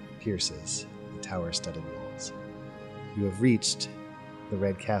gate pierces the tower-studded walls. You have reached the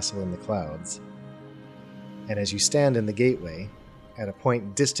red castle in the clouds, and as you stand in the gateway, at a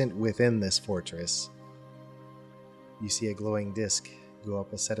point distant within this fortress, you see a glowing disc go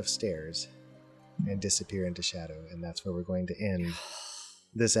up a set of stairs and disappear into shadow, and that's where we're going to end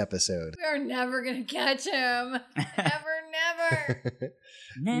this episode. We're never gonna catch him. Never.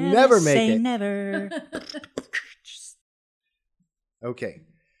 Never make say it. never. Okay,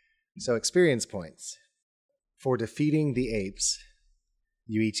 so experience points. For defeating the apes,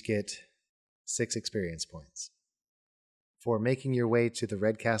 you each get 6 experience points. For making your way to the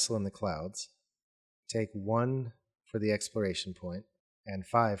red castle in the clouds, take 1 for the exploration point and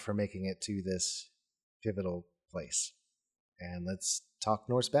 5 for making it to this pivotal place. And let's talk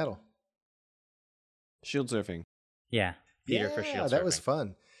Norse battle. Shield surfing. Yeah, Peter for Yeah, shield that was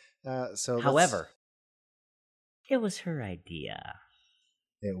surfing. fun. However, it was her idea.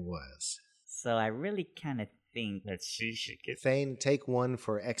 It was. So I really kind of think that she should get. Thane, take 1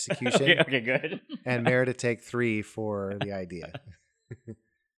 for execution, Okay, good. and Merida take 3 for the idea.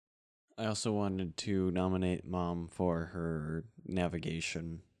 I also wanted to nominate Mom for her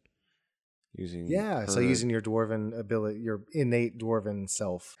navigation. Using So using your dwarven ability, your innate dwarven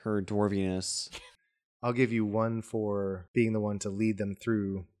self. her dwarviness. I'll give you 1 for being the one to lead them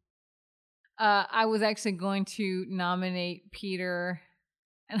through. I was actually going to nominate Peter,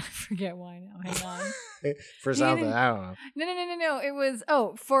 and I forget why now. Hang on. For something, I don't know. No. It was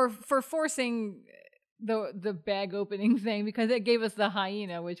for forcing the bag opening thing, because it gave us the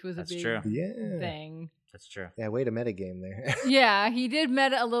hyena, which was That's a big true. Yeah. thing. That's true. Yeah, way to metagame there. Yeah, he did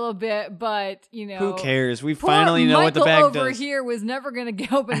meta a little bit, but Who cares? We poor finally know what the Michael bag over does. here was never going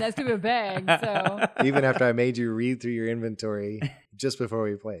to open that stupid bag. So Even after I made you read through your inventory just before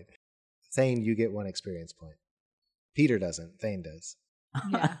we played. Thane, you get 1 experience point. Peter doesn't. Thane does.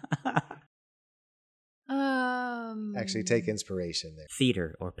 yeah. Actually, take inspiration there.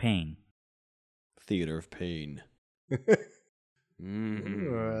 Theater or pain. Theater of pain.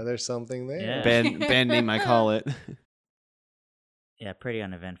 There's something there. Yeah. Band name, I call it. Yeah, pretty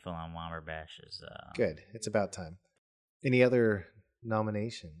uneventful on Womberbash's. Good. It's about time. Any other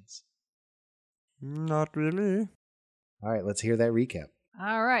nominations? Not really. All right, let's hear that recap.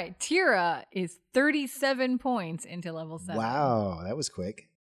 All right. Tira is 37 points into level 7. Wow, that was quick.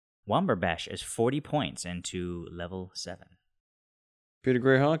 Womberbash is 40 points into level 7. Peter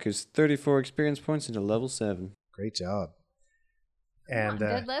Greyhawk is 34 experience points into level 7. Great job. Come on, And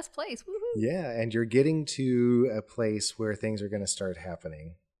dead last place. Woohoo. yeah, and you're getting to a place where things are going to start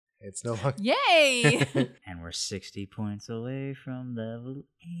happening. It's no longer. Yay! And we're 60 points away from level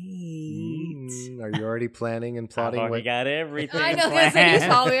 8. Are you already planning and I've plotting already what? got everything I know, he's planned.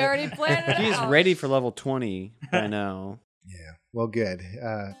 probably already planned it He's out. ready for level 20 by now. Yeah. Well, good.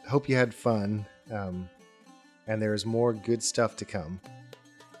 Hope you had fun. And there's more good stuff to come.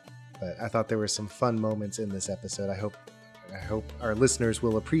 But I thought there were some fun moments in this episode. I hope our listeners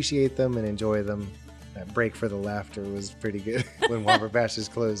will appreciate them and enjoy them. That break for the laughter was pretty good when Womberbash's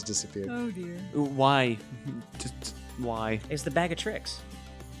clothes disappeared. Oh dear. Why? Just why? It's the bag of tricks,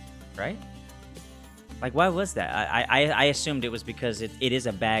 right? Like, why was that? I assumed it was because it is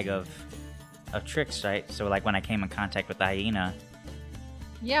a bag of tricks, right? So, like, when I came in contact with the hyena,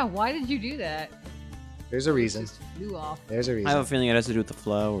 Yeah, why did you do that? There's a reason. Just flew off. There's a reason. I have a feeling it has to do with the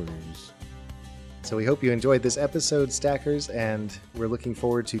flowers. So we hope you enjoyed this episode, Stackers, and we're looking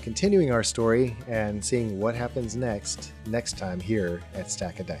forward to continuing our story and seeing what happens next time here at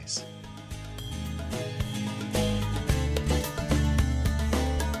Stack of Dice.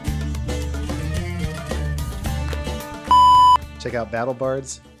 Check out Battle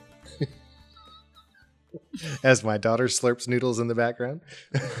Bards. As my daughter slurps noodles in the background.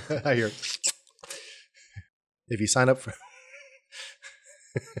 I hear. If you sign up for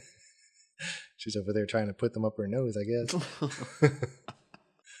She's over there trying to put them up her nose, I guess.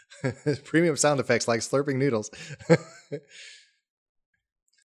 Premium sound effects like slurping noodles.